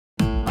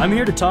I'm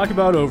here to talk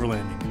about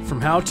overlanding, from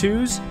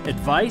how-tos,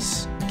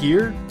 advice,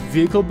 gear,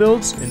 vehicle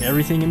builds, and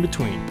everything in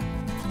between.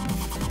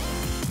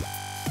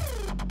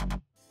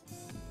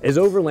 As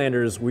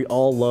overlanders, we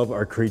all love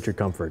our creature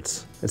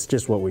comforts. It's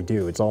just what we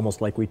do. It's almost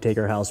like we take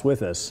our house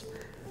with us.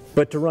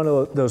 But to run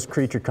those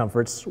creature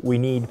comforts, we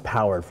need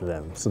power for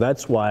them. So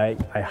that's why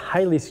I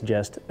highly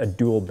suggest a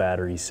dual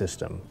battery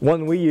system.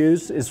 One we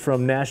use is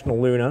from National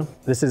Luna.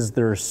 This is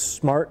their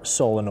smart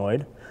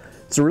solenoid.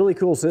 It's a really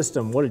cool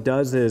system. What it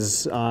does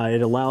is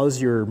it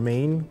allows your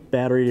main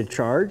battery to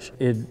charge.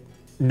 It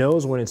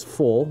knows when it's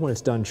full, when it's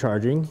done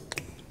charging,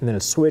 and then a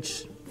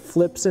switch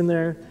flips in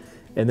there,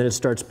 and then it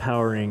starts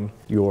powering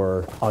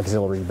your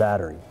auxiliary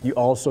battery. You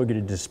also get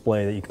a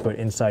display that you can put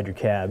inside your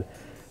cab.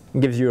 It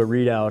gives you a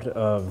readout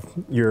of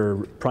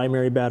your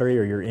primary battery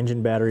or your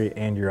engine battery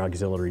and your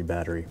auxiliary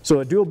battery. So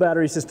a dual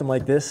battery system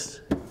like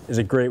this is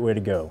a great way to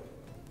go.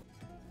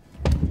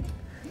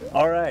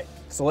 All right,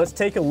 so let's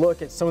take a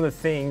look at some of the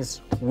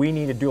things we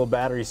need a dual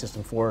battery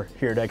system for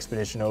here at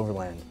Expedition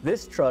Overland.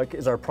 This truck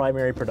is our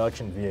primary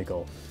production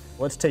vehicle.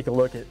 Let's take a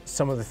look at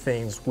some of the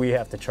things we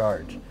have to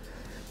charge.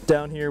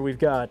 Down here we've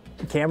got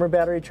camera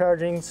battery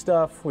charging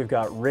stuff, we've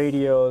got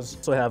radios,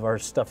 so we have our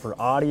stuff for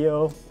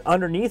audio.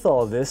 Underneath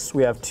all of this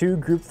we have two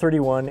Group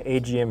 31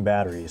 AGM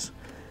batteries.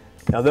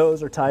 Now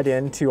those are tied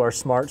into our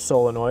smart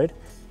solenoid.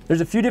 There's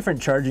a few different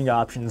charging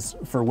options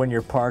for when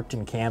you're parked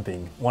and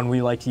camping. One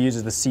we like to use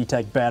is the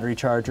C-Tech battery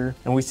charger,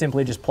 and we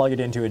simply just plug it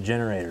into a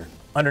generator.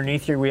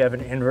 Underneath here we have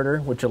an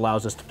inverter, which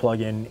allows us to plug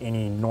in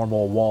any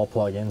normal wall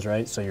plugins,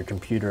 right? So your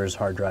computers,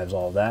 hard drives,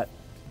 all of that,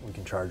 we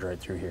can charge right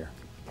through here.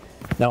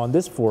 Now on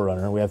this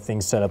 4Runner, we have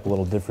things set up a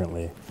little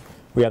differently.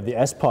 We have the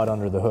S-Pod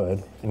under the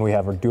hood, and we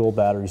have our dual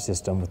battery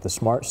system with the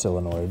smart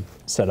solenoid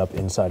set up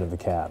inside of the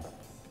cab.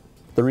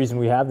 The reason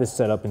we have this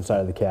set up inside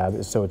of the cab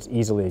is so it's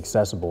easily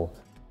accessible.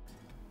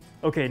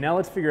 Okay, now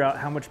let's figure out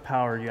how much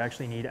power you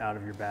actually need out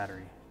of your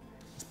battery.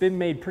 It's been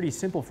made pretty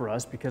simple for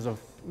us because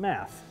of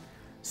math.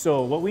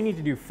 So what we need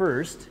to do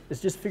first is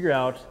just figure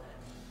out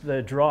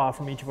the draw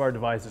from each of our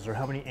devices, or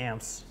how many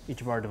amps each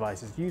of our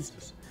devices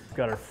uses. We've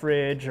got our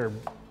fridge, our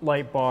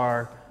light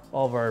bar,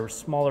 all of our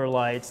smaller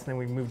lights, then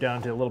we move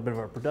down to a little bit of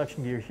our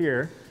production gear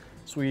here.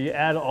 So we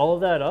add all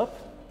of that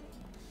up,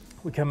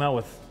 we come out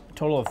with a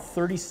total of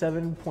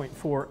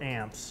 37.4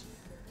 amps,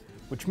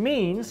 which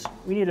means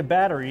we need a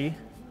battery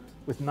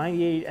with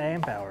 98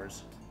 amp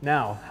hours.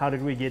 Now, how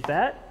did we get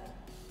that?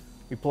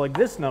 We plug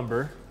this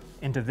number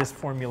into this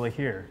formula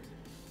here.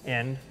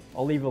 And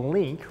I'll leave a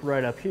link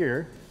right up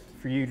here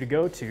for you to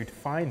go to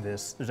find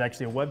this. There's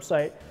actually a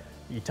website.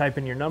 You type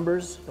in your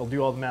numbers, it'll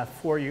do all the math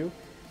for you.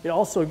 It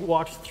also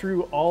walks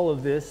through all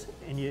of this,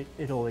 and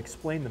it'll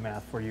explain the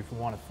math for you if you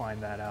want to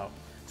find that out.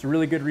 It's a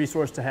really good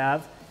resource to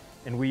have,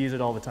 and we use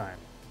it all the time.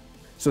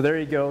 So there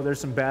you go, there's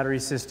some battery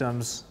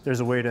systems.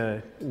 There's a way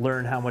to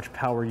learn how much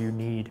power you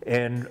need.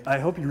 And I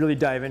hope you really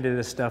dive into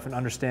this stuff and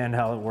understand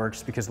how it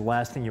works, because the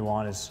last thing you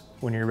want is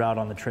when you're out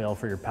on the trail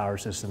for your power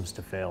systems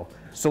to fail.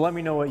 So let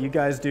me know what you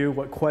guys do,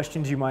 what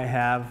questions you might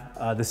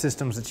have, the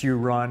systems that you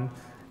run,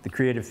 the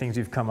creative things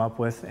you've come up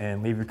with,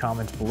 and leave your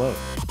comments below.